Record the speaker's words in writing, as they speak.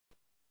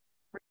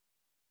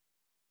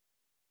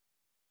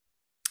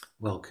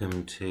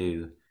Welcome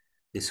to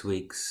this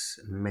week's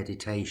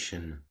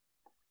meditation,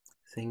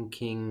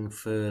 thinking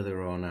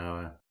further on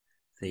our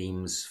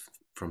themes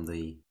from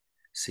the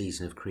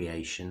season of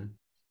creation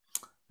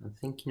and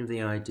thinking of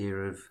the idea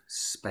of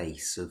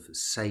space, of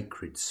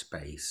sacred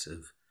space,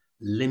 of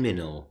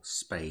liminal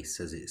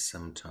space as it's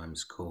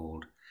sometimes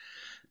called.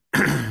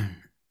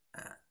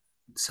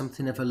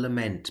 Something of a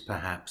lament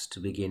perhaps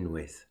to begin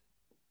with,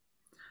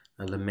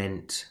 a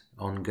lament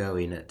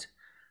ongoing at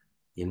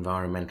the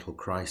environmental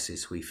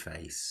crisis we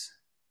face,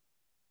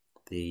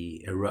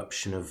 the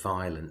eruption of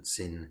violence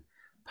in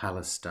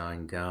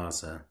Palestine,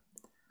 Gaza,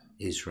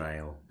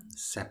 Israel,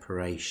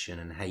 separation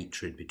and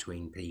hatred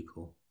between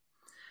people.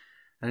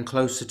 And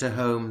closer to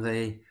home,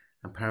 the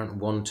apparent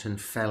wanton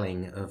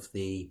felling of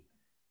the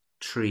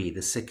tree,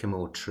 the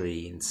sycamore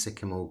tree in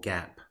Sycamore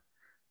Gap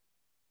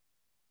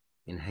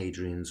in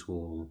Hadrian's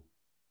Wall.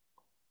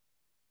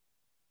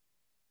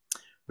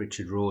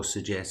 Richard Rohr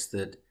suggests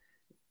that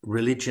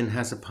religion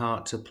has a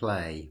part to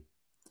play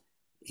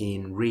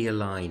in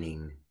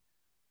realigning,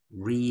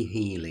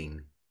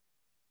 re-healing,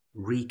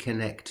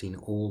 reconnecting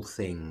all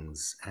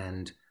things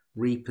and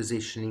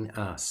repositioning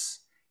us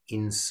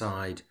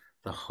inside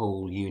the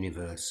whole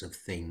universe of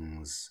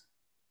things.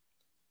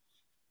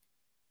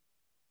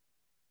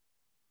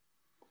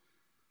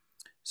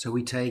 So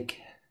we take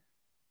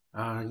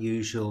our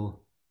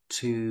usual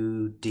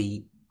 2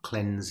 deep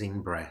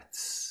cleansing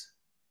breaths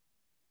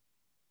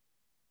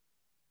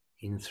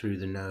in through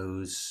the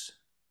nose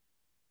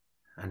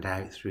and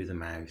out through the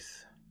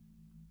mouth.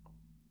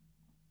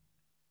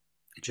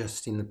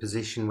 Adjusting the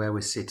position where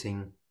we're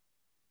sitting,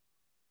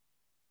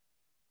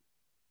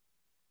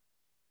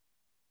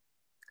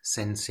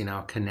 sensing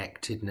our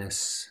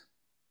connectedness,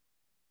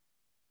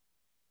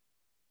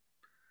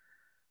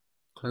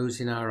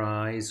 closing our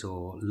eyes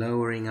or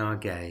lowering our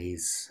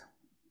gaze.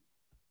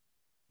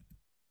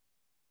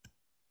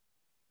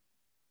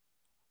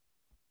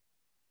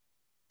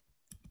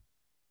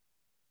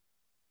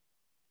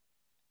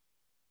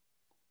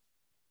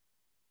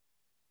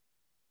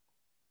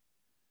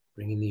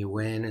 Bringing the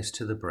awareness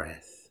to the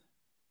breath.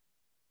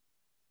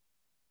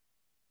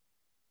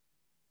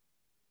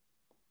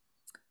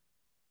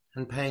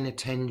 And paying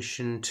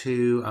attention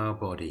to our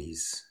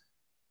bodies.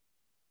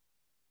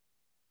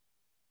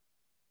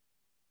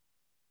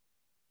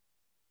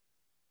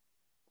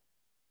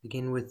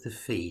 Begin with the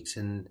feet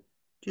and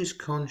just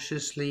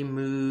consciously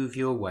move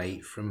your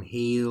weight from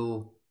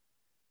heel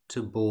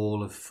to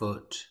ball of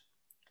foot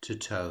to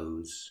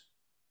toes.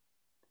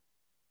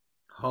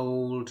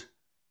 Hold,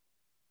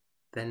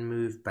 then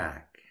move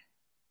back.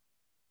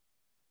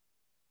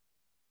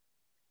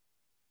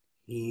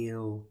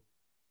 Heel,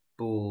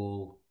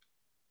 ball,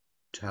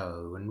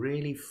 toe, and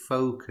really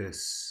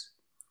focus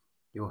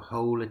your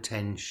whole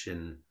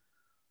attention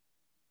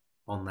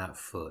on that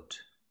foot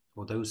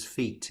or those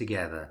feet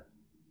together.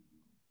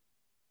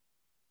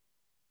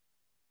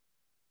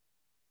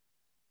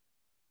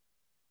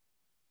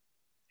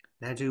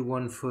 Now do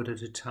one foot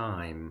at a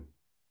time.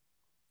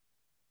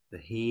 The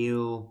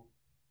heel,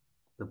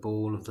 the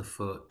ball of the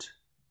foot,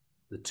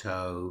 the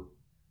toe,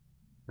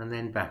 and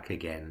then back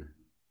again.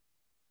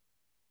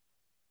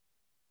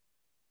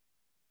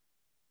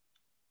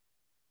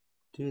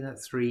 Do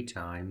that 3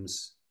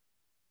 times.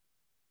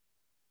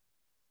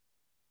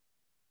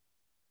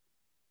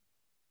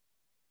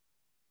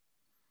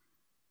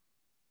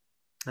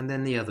 And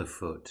then the other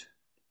foot.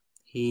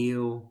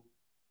 Heel,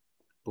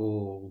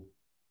 ball,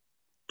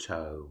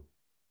 toe,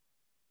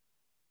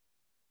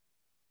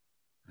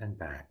 and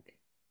back.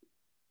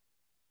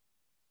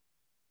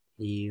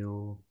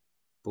 Heel,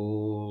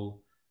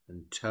 ball,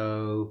 and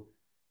toe,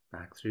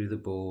 back through the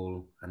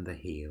ball and the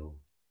heel.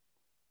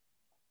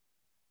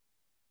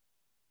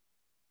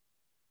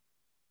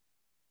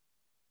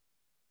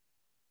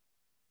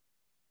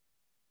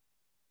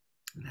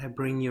 Now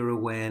bring your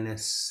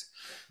awareness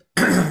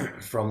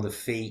from the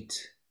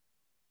feet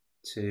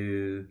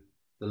to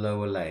the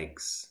lower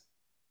legs.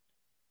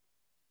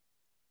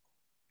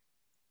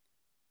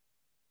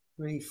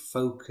 Really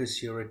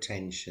focus your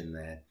attention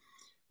there,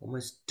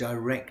 almost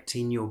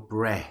directing your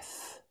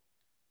breath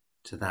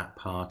to that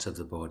part of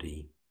the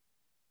body.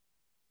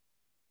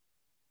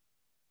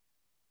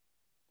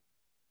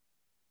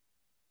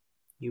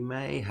 You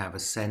may have a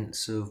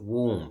sense of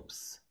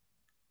warmth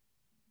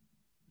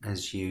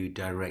as you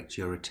direct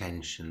your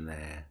attention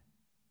there.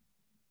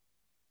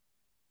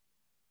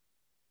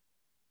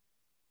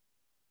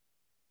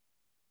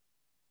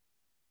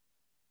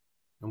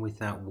 And with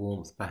that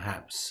warmth,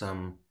 perhaps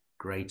some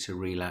greater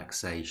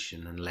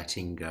relaxation and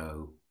letting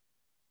go.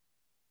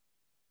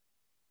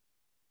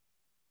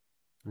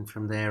 And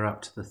from there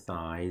up to the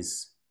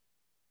thighs.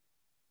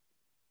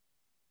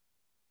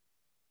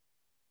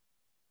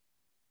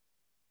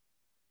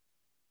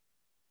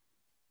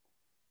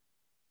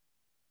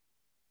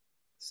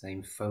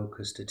 Same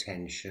focused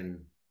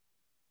attention.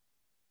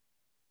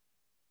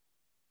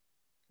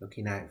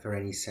 Looking out for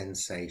any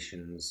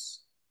sensations.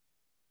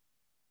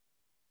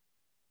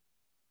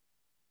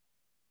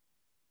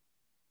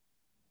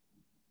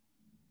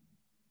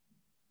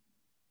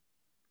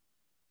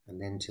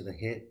 and then to the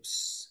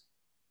hips,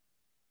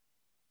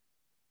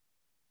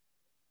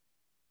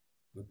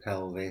 the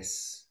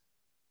pelvis,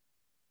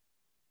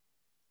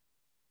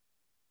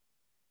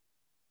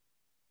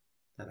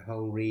 that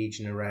whole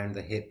region around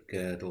the hip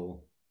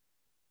girdle,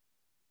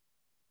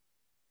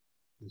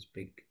 those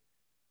big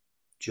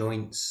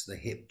joints, the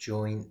hip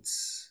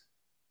joints,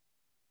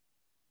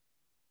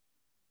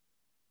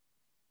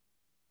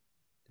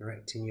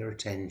 directing your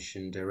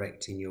attention,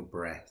 directing your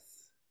breath,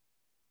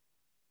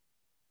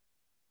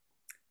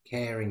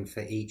 caring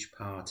for each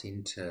part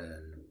in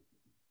turn,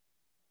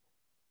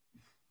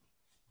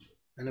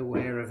 and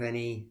aware of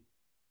any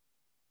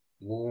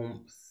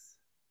warmth,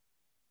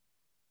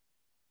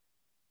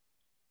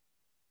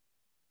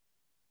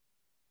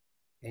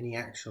 any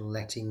actual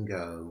letting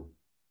go,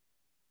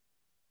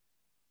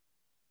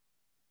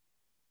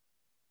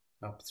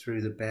 up through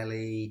the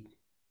belly,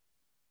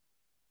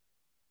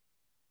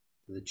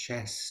 the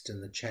chest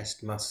and the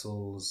chest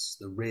muscles,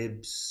 the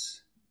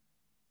ribs.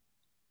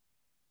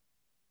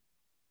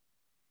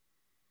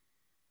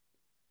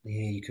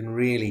 Here you can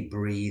really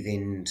breathe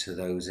into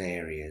those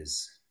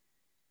areas.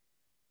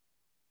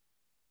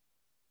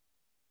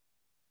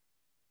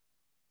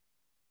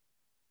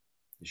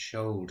 The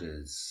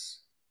shoulders,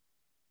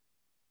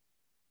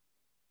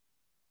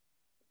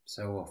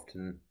 so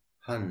often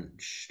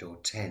hunched or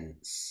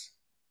tense.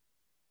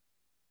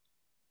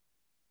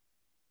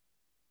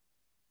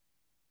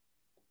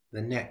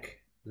 The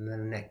neck and the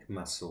neck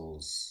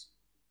muscles.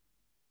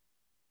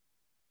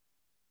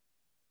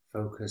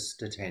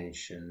 Focused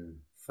attention,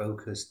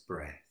 focused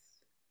breath,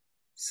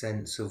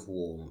 sense of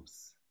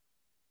warmth.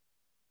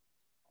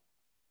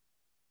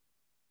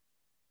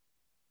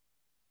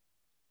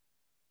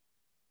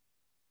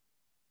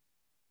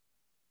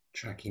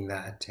 Tracking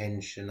that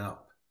attention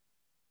up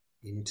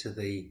into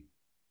the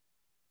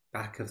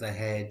back of the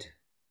head,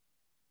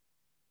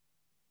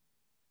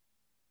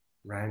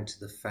 round to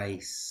the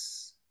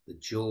face, the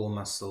jaw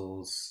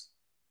muscles.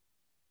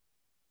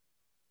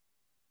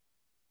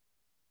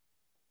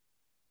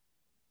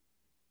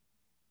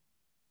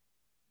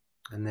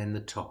 And then the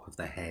top of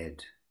the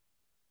head.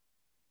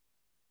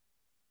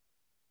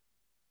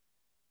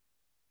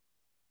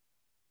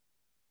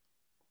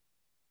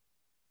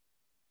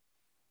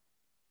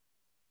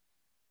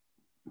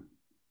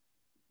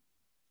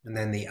 And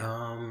then the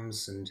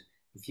arms, and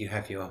if you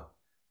have your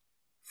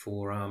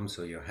forearms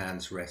or your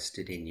hands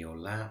rested in your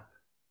lap,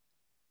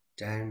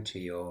 down to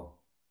your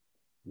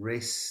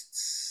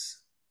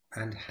wrists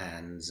and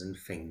hands and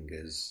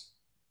fingers.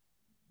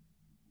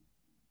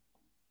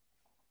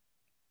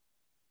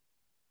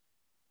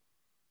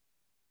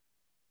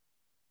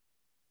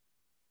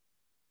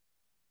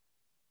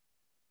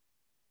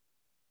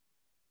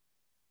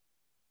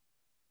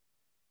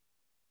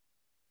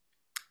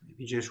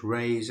 Maybe just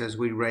raise, as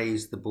we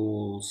raise the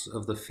balls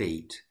of the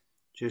feet,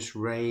 just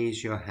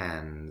raise your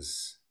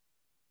hands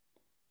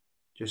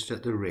just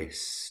at the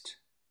wrist,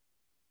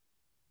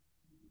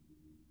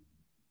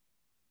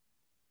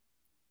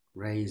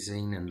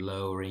 raising and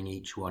lowering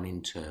each one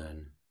in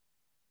turn.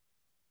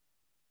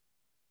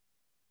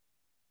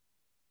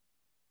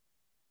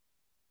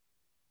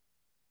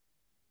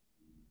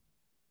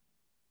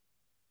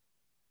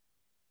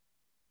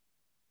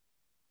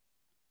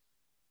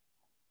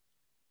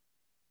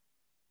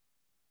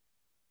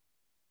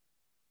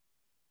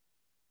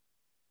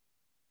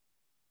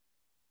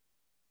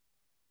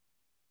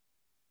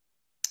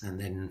 And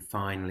then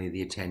finally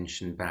the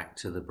attention back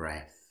to the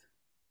breath.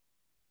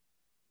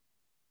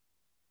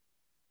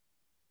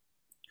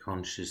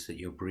 Conscious that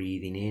you're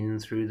breathing in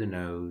through the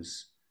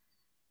nose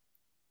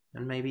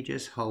and maybe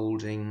just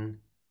holding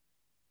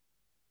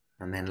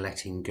and then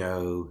letting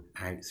go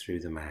out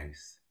through the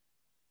mouth.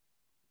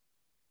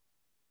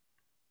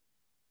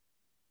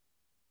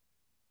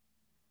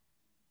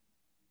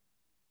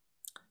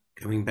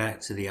 Going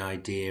back to the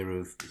idea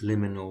of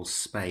liminal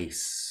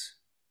space,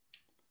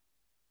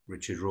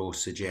 Richard Rohr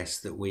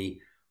suggests that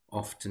we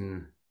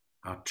often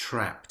are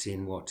trapped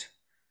in what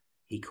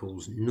he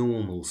calls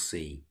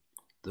normalcy,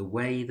 the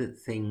way that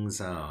things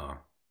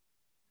are.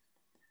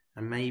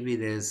 And maybe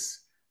there's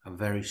a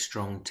very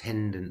strong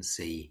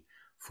tendency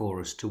for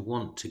us to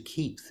want to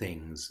keep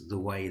things the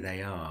way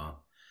they are.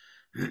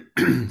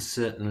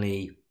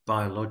 Certainly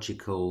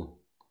biological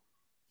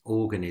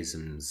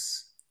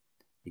organisms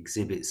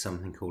exhibit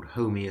something called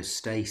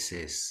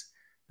homeostasis,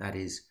 that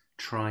is,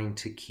 trying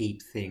to keep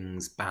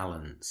things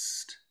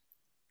balanced,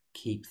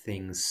 keep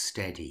things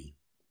steady.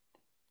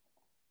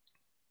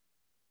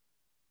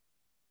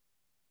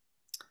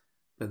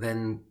 But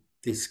then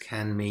this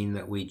can mean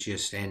that we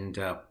just end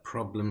up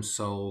problem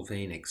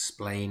solving,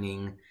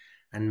 explaining,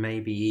 and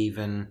maybe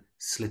even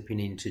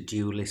slipping into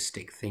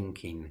dualistic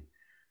thinking,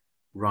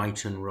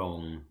 right and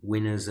wrong,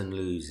 winners and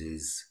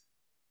losers,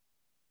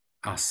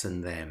 us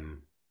and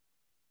them.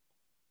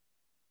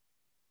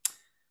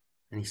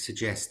 And he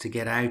suggests to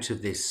get out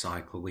of this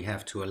cycle, we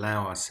have to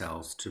allow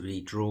ourselves to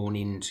be drawn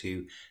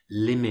into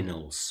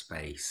liminal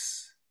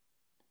space,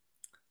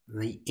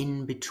 the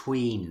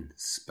in-between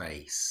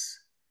space,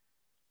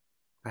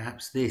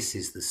 Perhaps this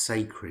is the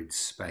sacred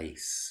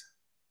space.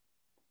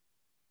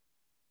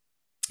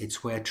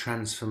 It's where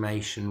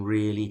transformation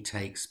really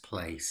takes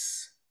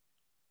place.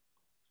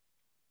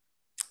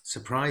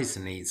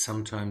 Surprisingly, it's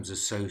sometimes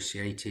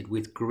associated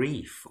with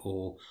grief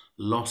or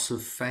loss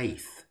of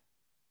faith.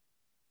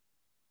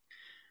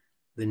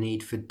 The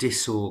need for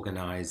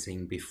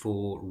disorganizing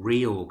before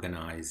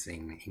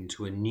reorganizing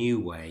into a new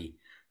way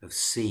of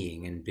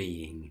seeing and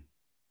being.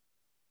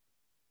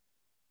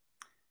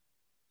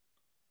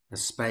 A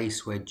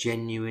space where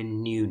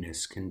genuine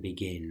newness can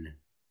begin.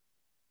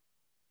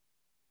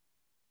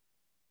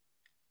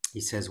 He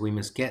says we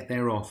must get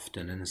there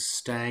often and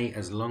stay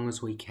as long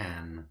as we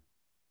can,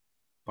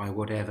 by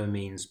whatever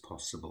means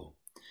possible.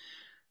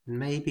 And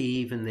maybe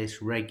even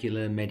this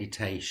regular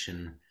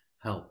meditation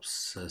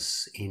helps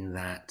us in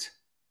that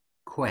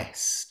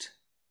quest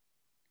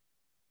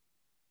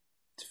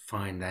to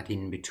find that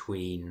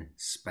in-between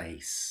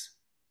space.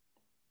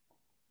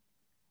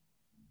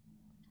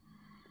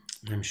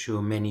 I'm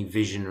sure many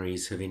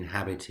visionaries have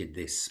inhabited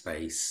this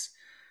space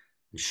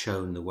and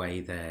shown the way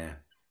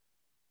there.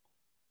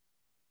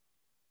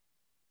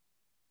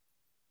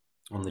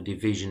 On the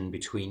division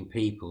between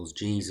peoples,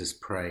 Jesus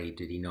prayed,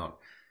 did he not,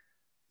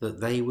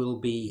 that they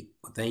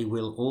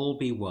will all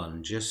be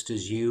one, just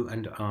as you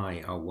and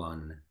I are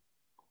one.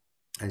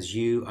 As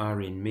you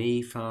are in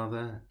me,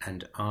 Father,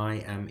 and I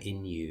am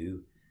in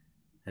you,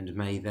 and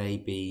may they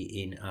be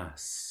in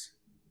us.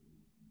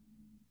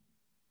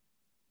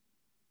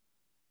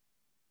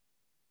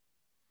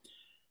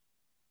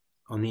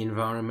 On the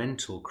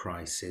environmental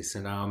crisis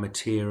and our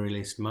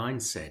materialist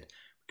mindset,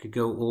 we could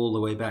go all the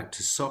way back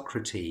to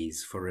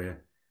Socrates for a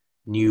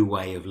new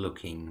way of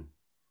looking.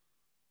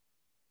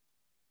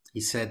 He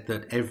said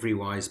that every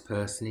wise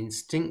person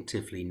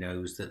instinctively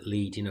knows that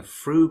leading a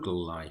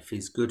frugal life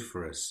is good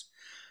for us.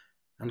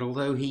 And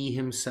although he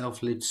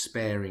himself lived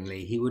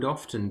sparingly, he would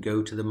often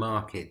go to the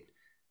market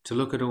to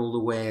look at all the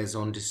wares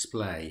on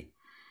display.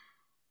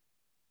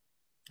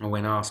 And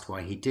when asked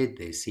why he did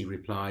this, he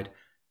replied,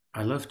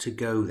 I love to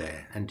go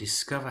there and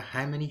discover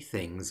how many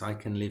things I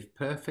can live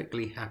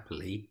perfectly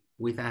happily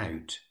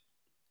without.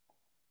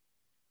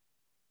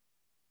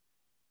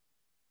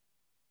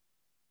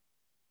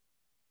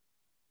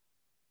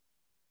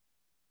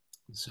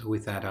 So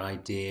with that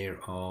idea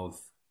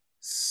of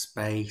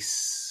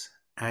space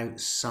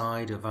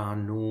outside of our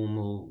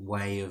normal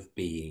way of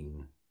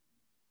being,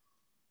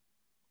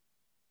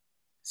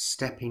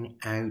 stepping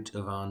out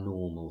of our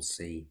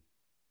normalcy,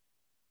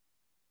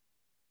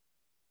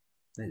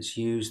 let's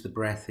use the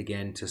breath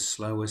again to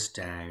slow us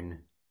down.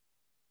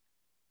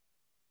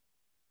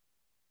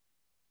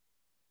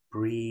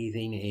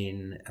 Breathing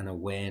in an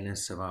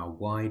awareness of our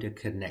wider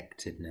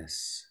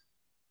connectedness.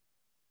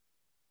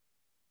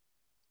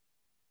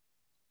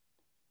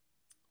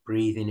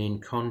 Breathing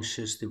in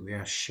conscious that we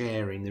are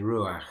sharing the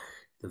ruach,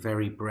 the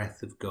very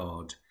breath of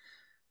God,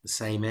 the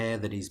same air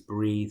that is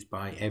breathed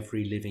by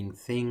every living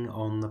thing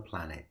on the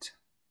planet.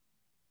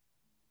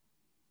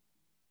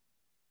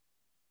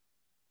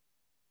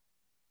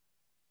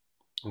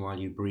 While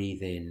you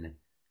breathe in,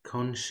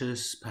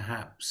 conscious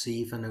perhaps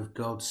even of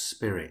God's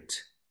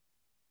Spirit,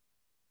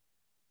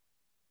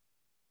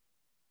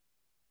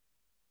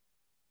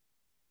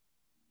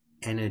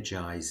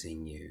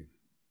 energizing you.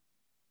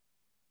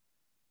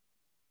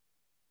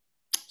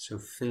 So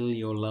fill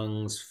your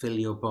lungs, fill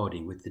your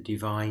body with the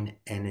divine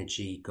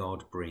energy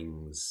God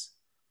brings.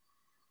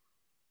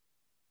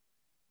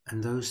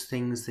 And those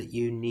things that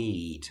you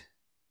need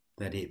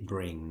that it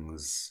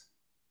brings.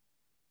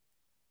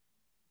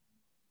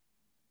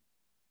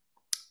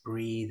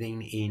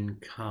 Breathing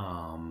in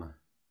calm.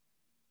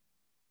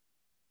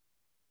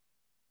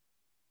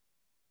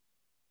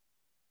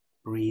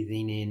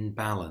 Breathing in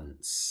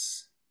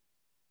balance.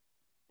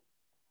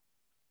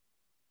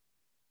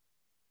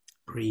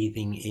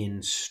 Breathing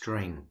in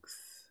strength.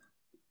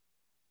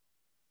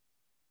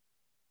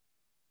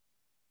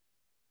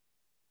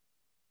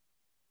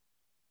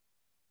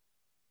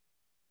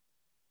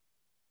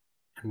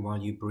 And while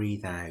you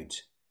breathe out,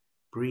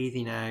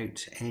 breathing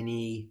out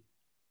any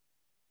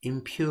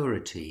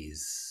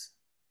impurities,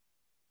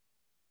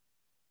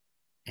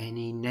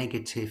 any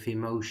negative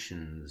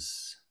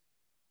emotions,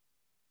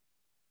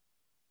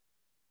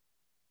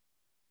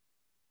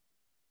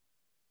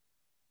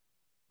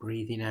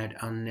 breathing out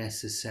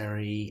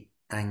unnecessary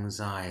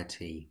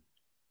anxiety,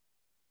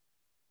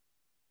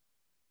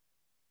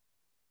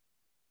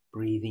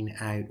 breathing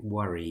out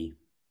worry,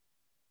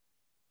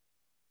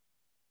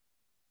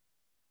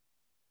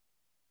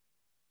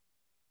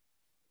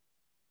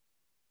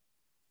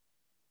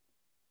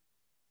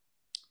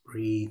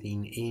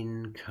 breathing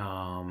in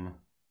calm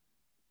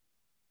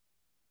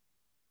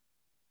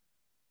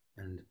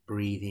and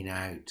breathing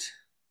out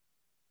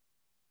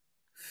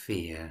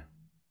fear,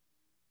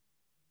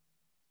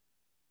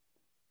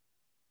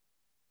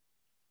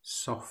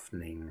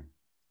 softening,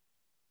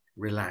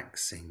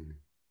 relaxing.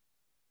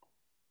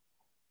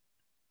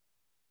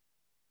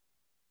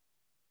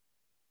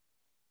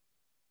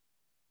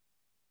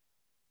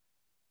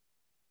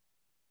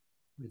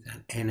 with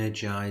that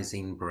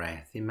energizing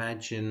breath.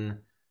 Imagine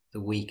the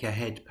week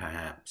ahead,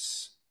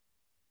 perhaps.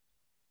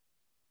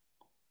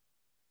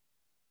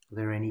 Are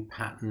there any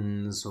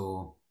patterns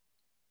or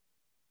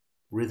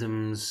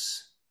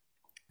rhythms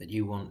that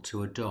you want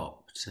to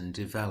adopt and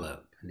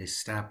develop and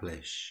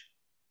establish?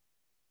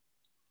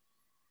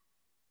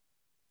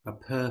 A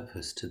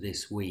purpose to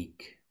this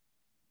week.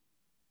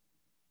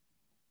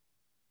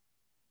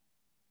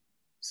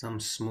 Some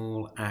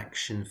small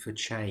action for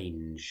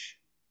change.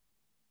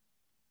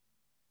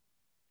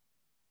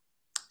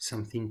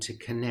 Something to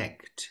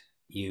connect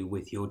you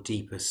with your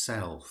deeper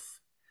self,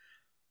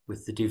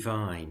 with the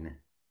divine,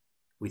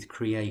 with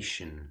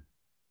creation.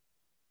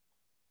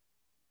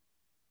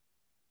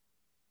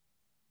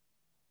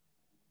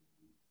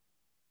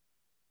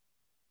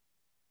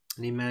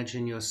 And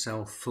imagine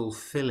yourself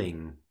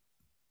fulfilling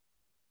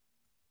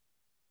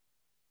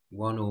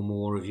one or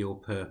more of your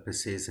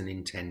purposes and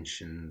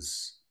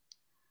intentions.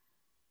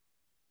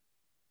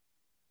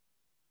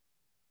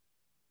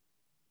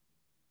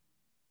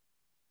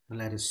 And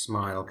let a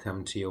smile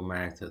come to your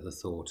mouth at the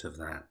thought of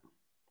that.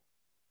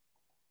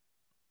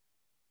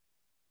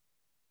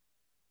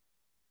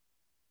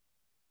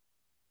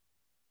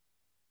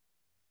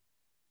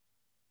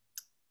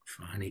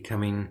 Finally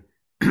coming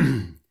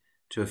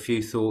to a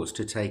few thoughts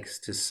to take us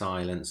to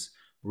silence.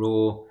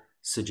 Rohr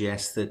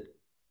suggests that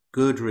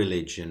good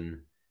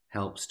religion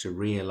helps to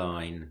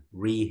realign,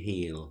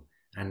 reheal,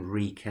 and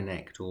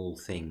reconnect all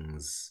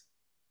things.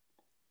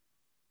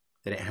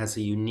 That it has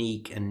a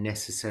unique and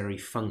necessary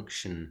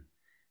function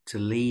to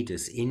lead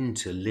us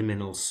into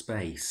liminal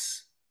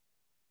space.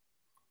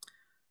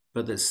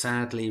 But that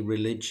sadly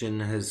religion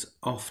has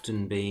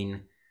often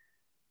been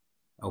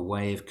a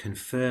way of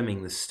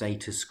confirming the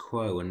status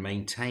quo and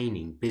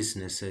maintaining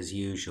business as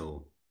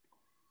usual.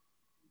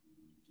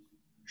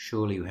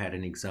 Surely you had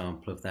an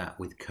example of that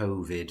with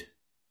COVID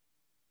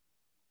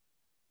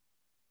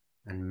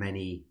and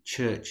many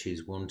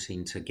churches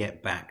wanting to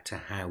get back to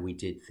how we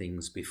did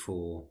things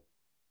before.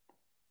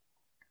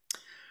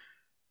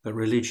 But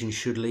religion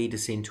should lead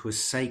us into a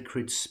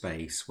sacred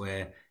space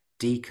where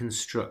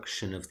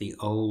deconstruction of the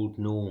old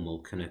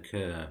normal can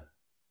occur.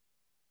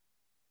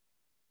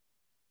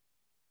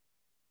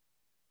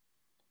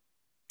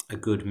 A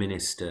good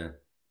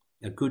minister,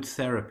 a good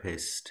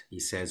therapist, he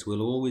says,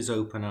 will always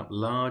open up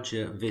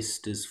larger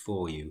vistas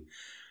for you,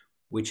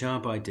 which are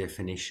by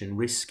definition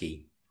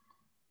risky,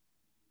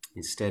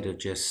 instead of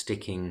just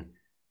sticking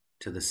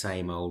to the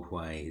same old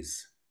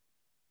ways.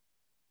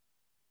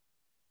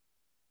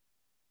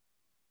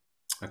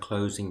 A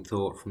closing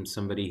thought from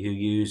somebody who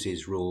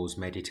uses Rohr's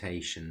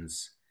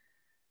meditations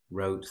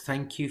wrote,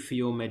 "Thank you for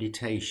your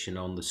meditation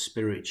on the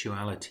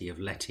spirituality of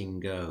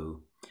letting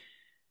go.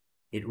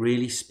 It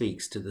really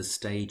speaks to the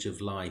stage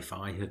of life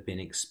I have been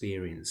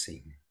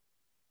experiencing.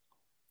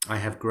 I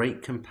have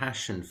great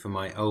compassion for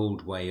my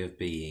old way of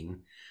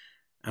being,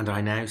 and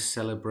I now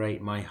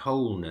celebrate my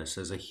wholeness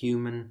as a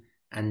human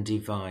and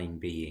divine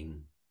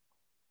being.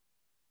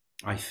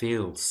 I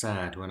feel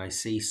sad when I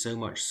see so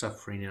much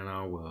suffering in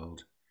our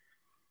world.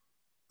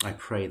 I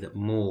pray that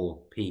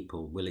more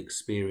people will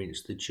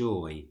experience the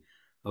joy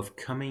of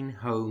coming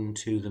home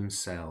to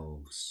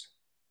themselves."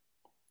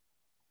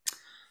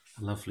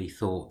 A lovely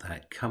thought,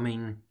 that,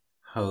 coming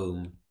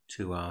home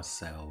to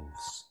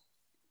ourselves.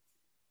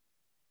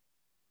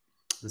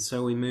 And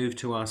so we move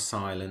to our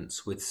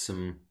silence with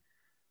some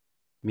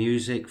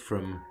music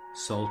from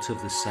Salt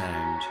of the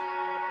Sound.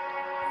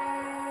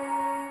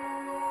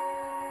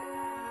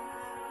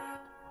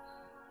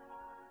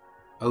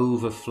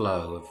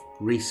 Overflow of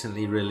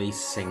recently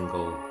released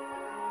single.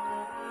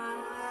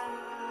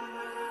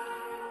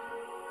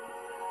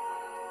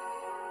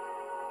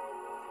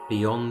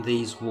 Beyond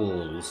these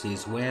walls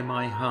is where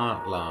my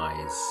heart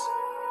lies.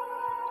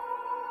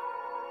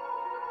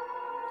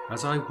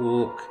 As I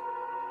walk,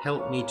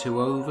 help me to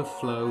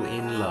overflow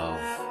in love.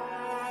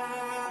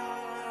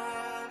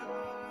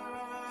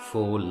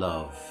 For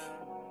love.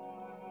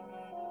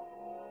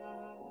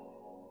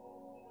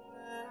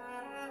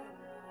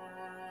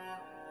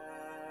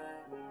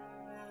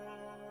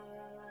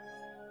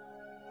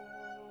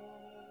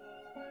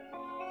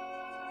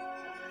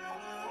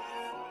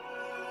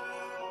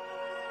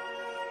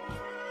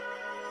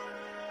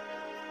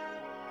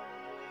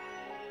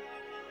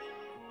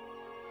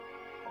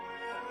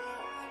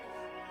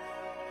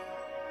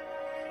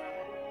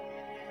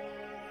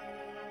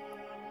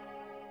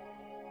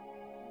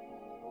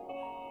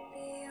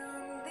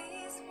 Beyond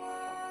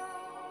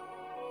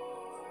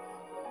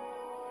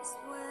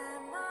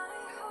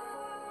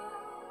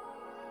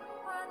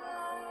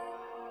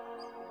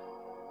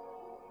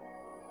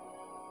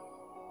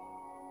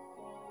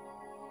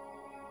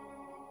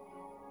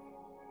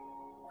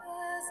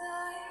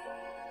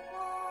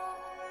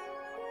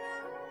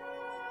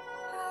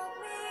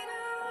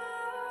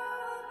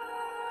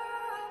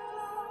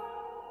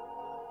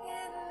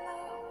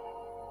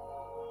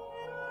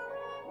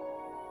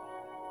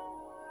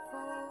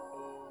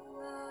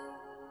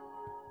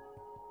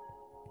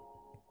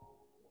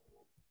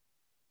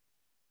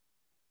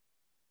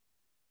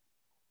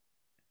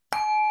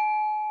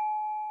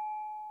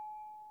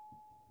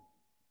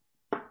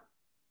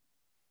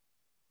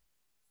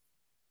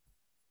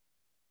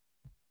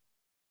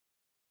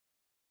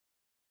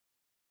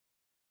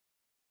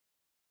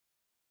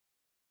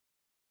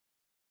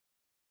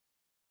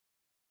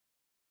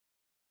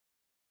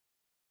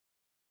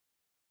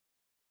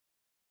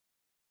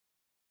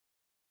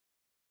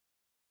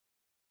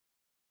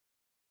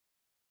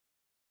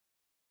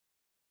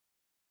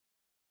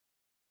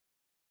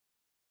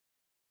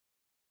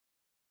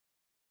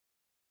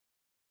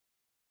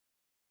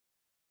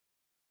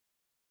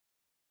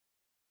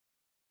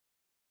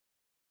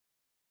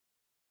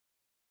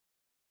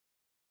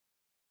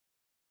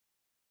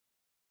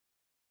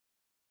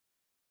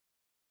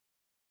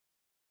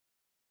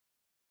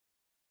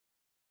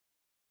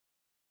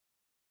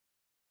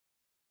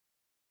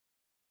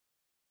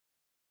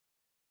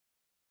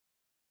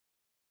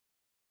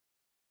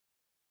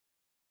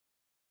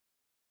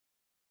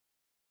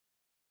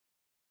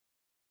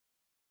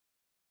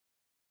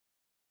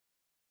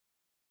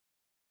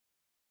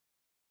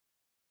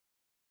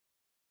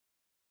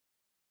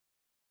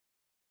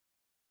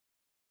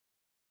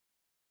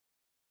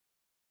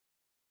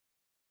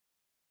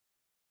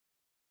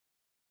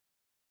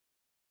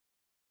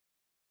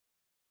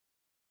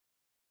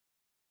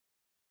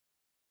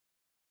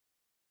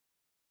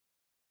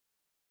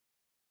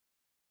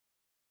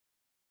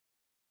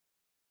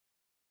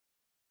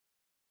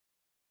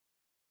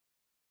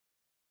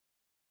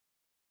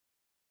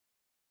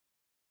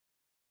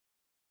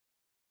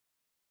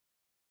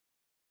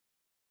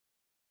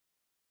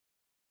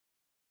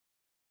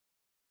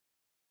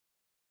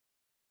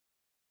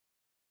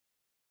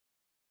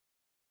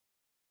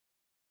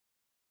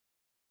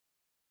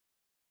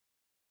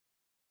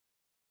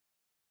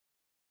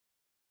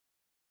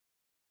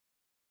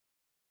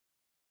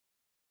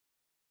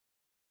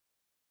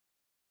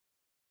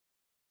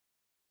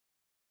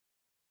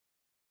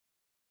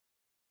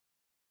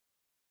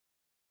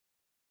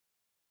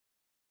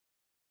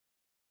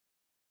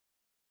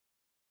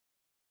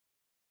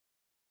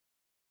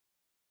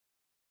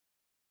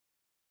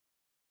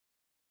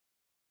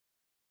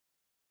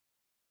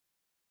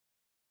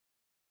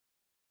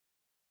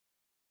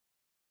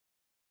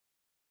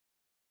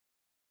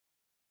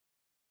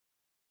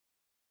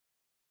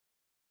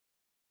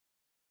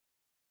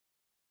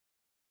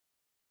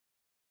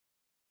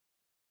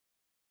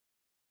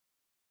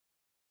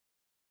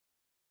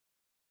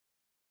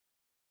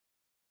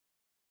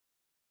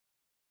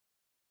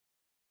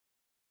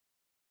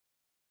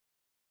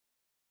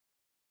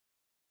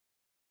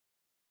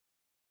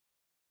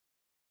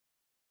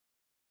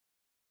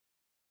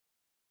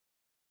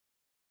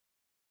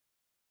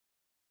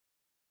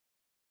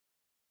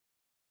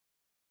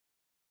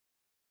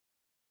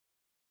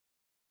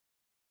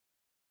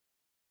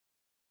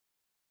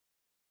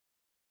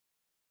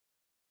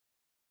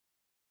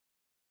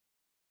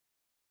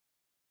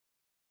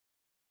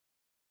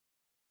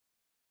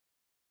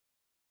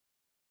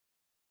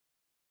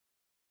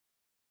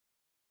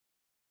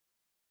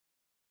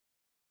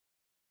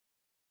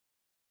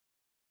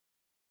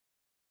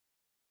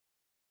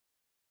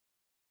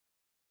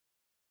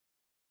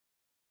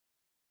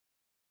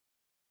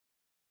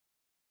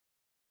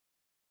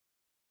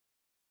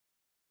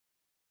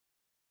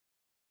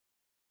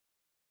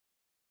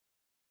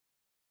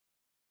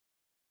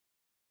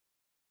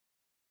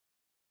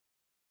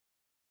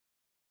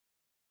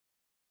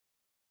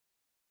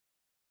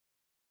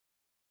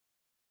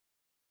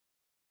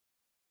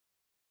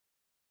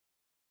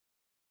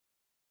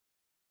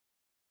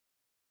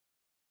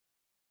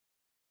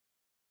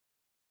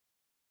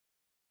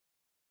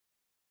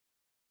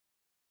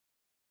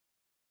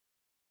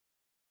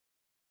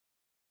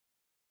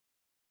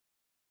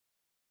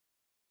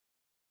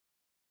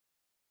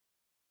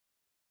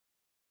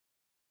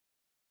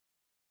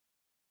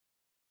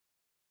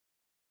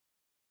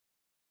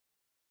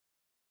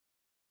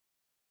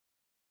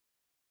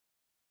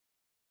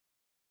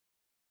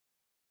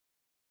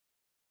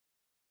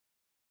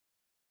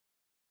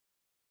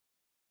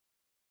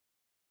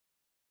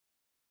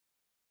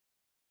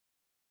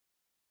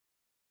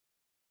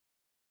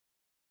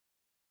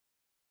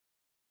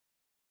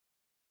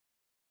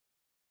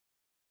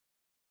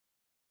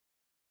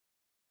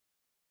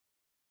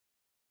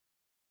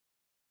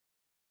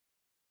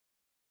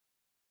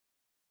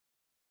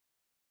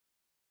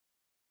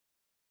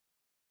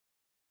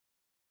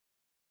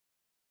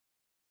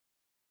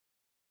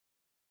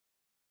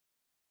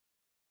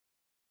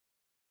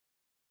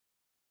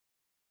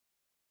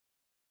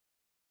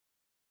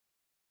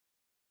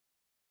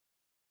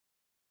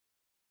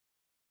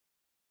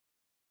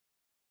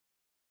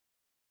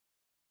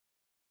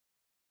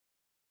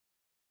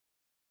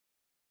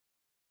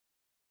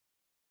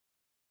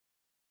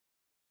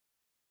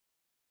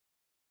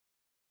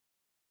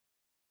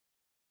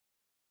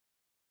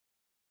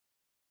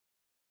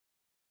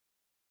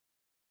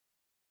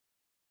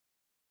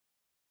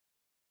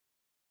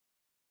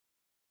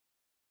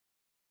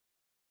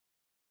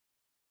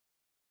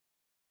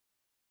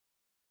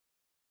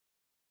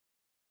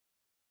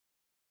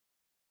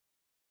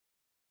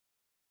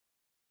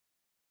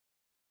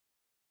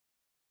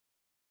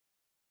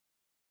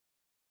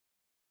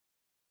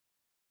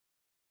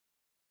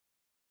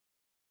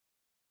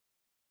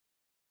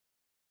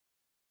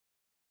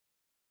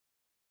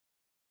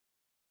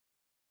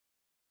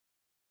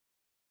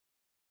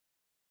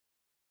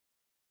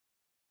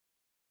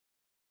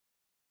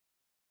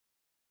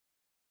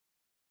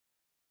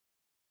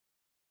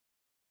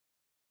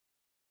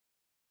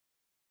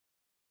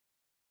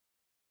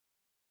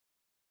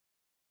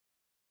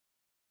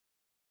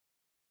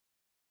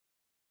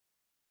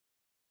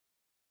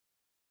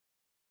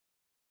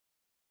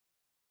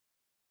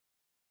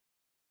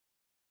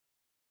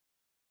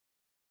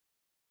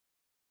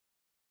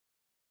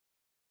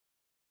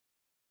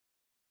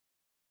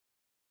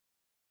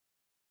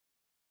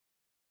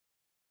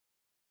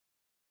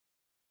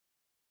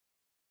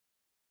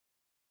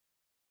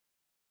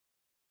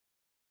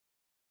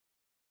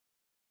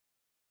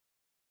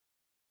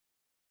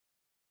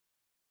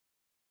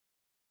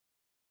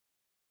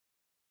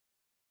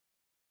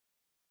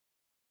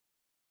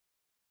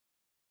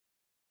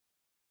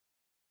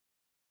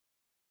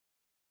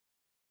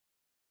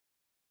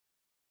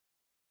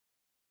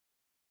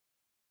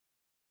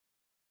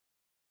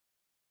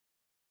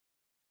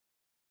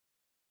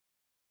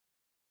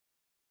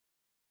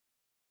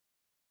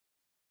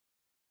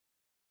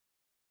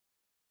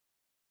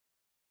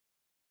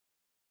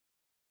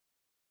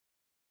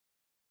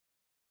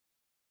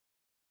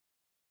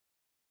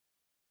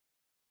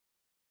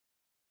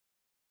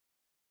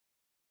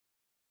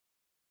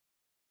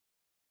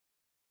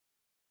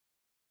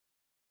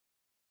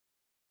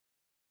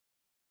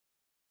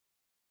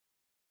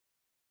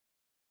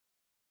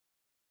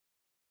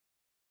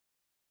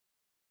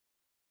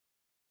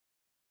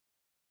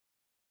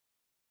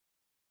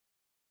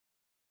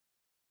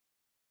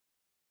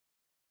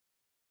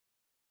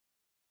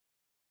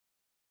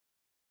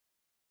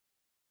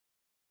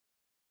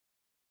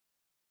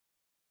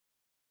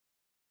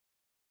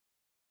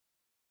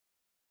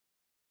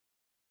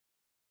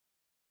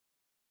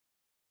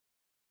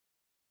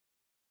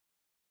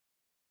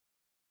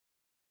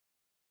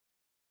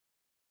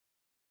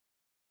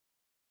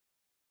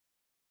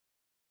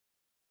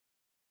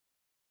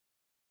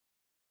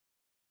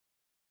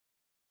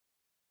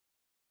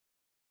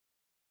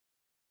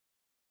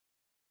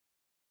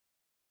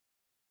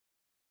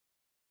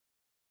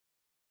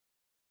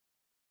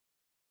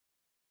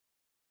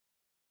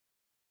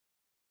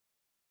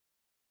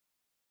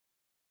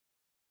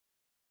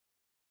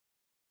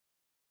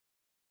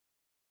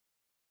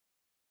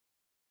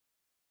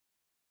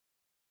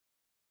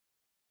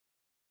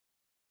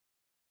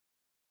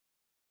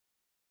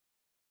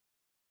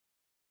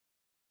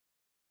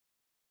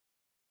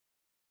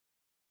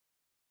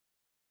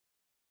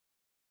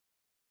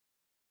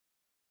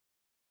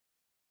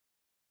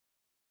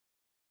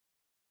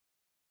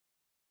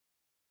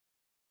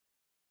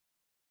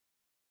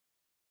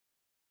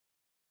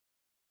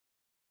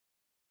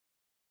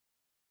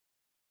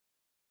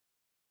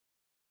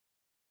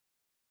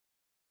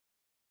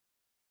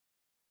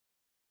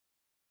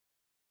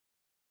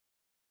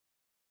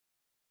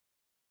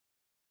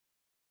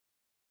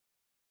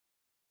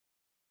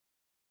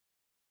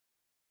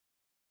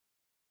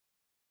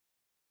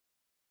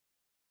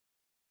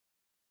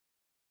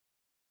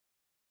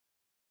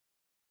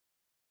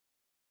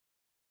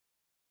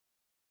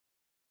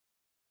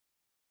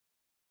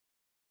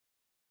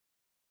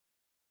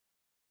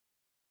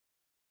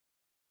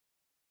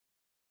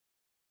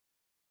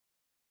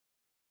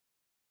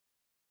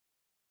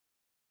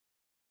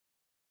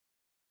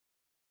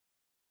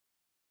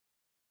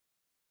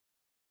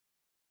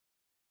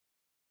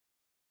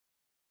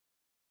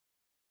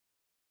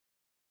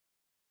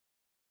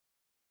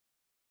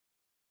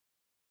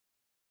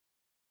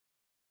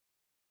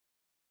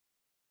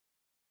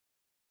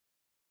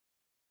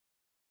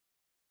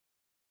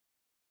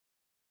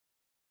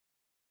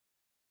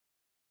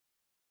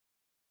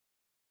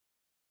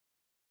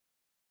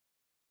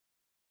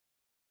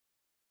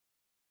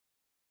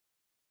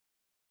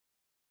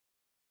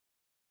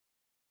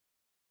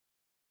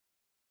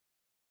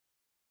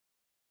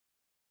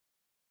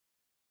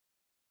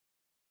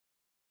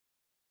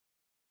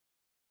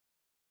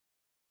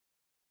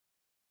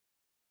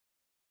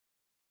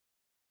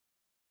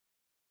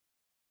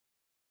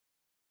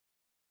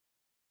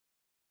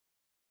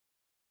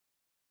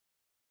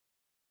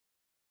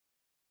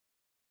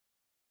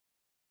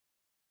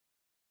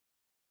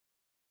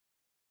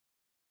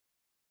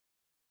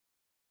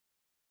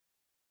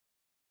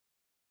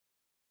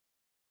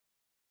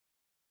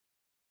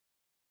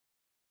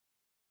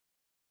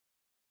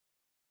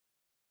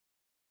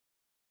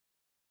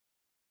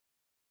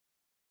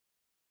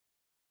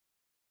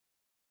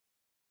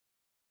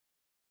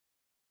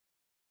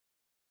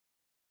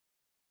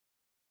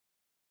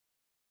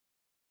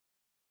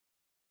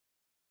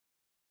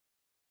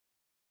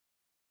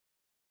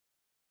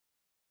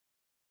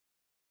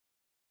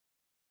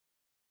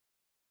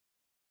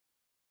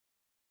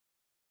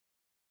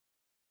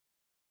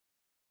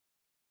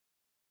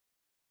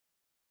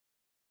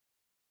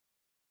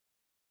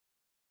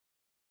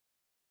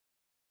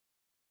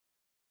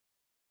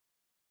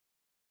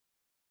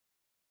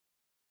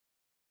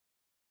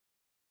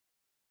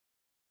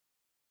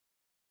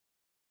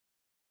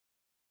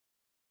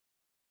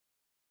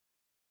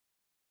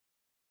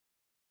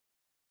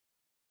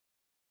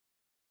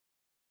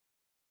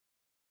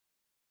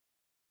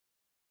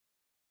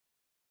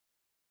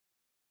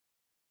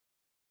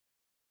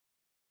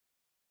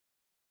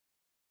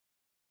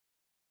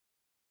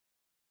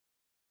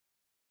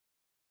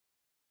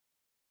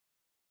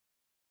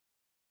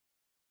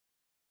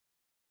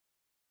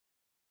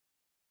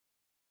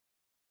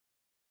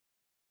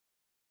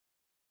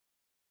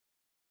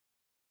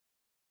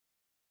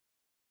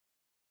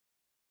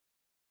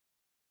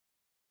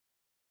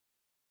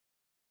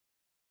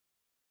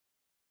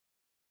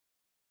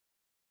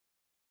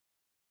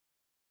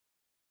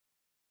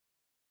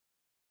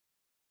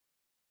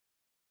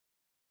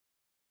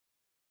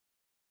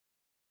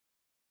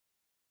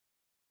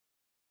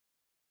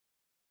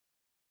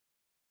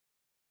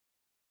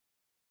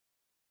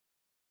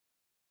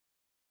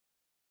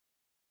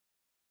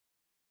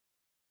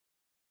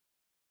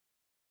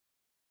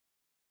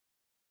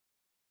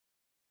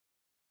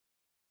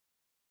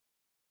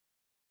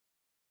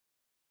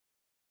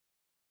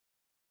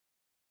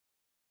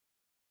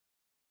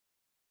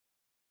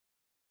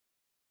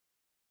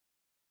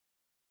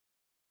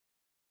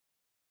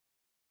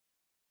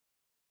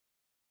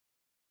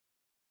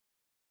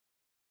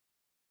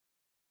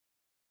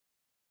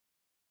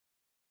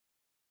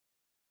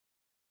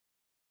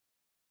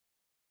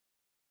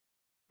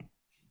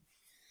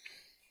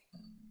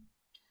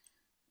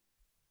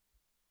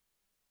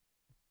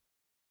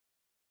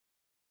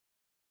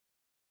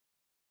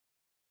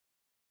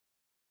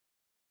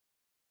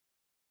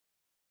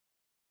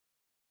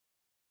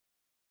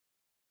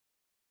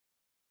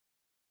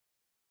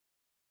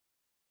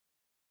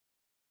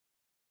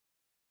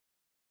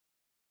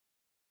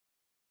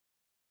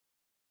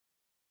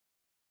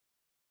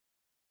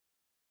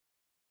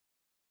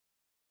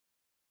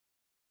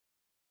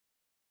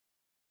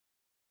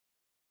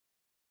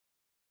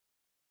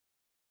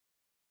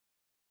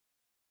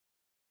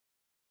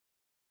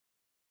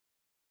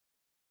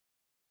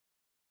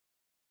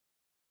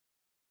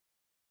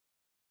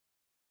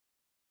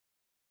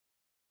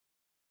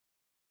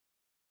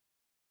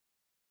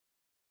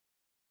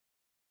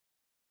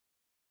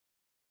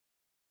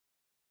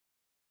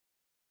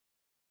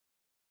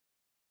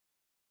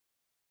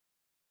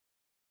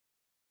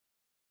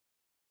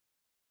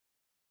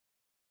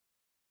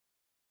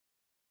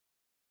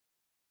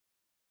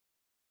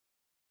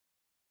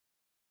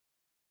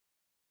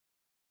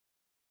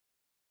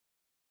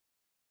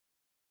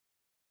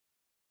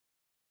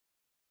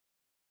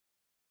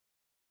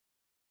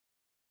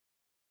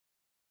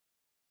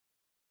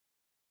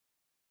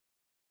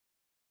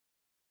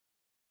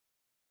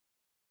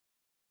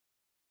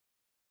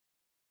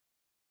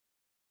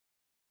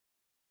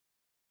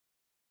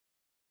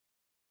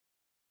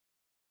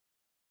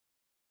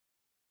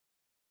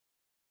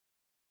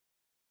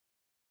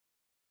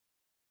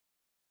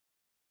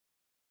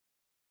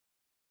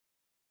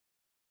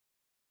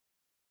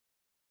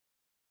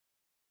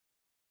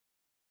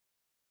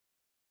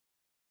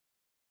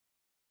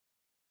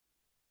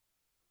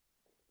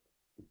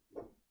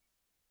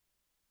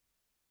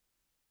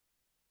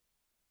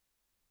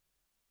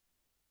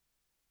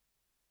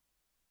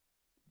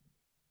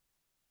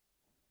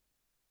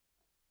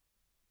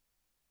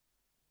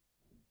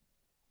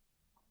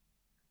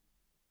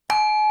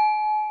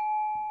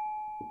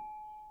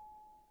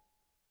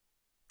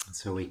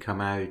So we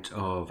come out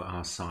of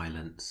our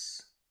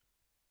silence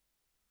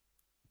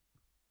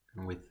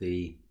with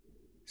the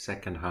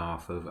second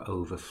half of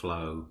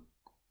overflow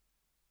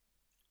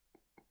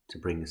to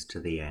bring us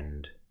to the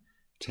end.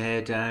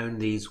 Tear down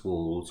these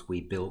walls we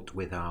built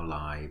with our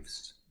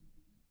lives,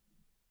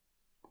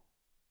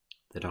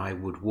 that I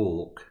would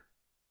walk,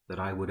 that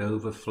I would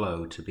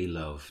overflow to be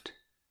loved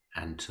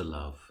and to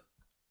love.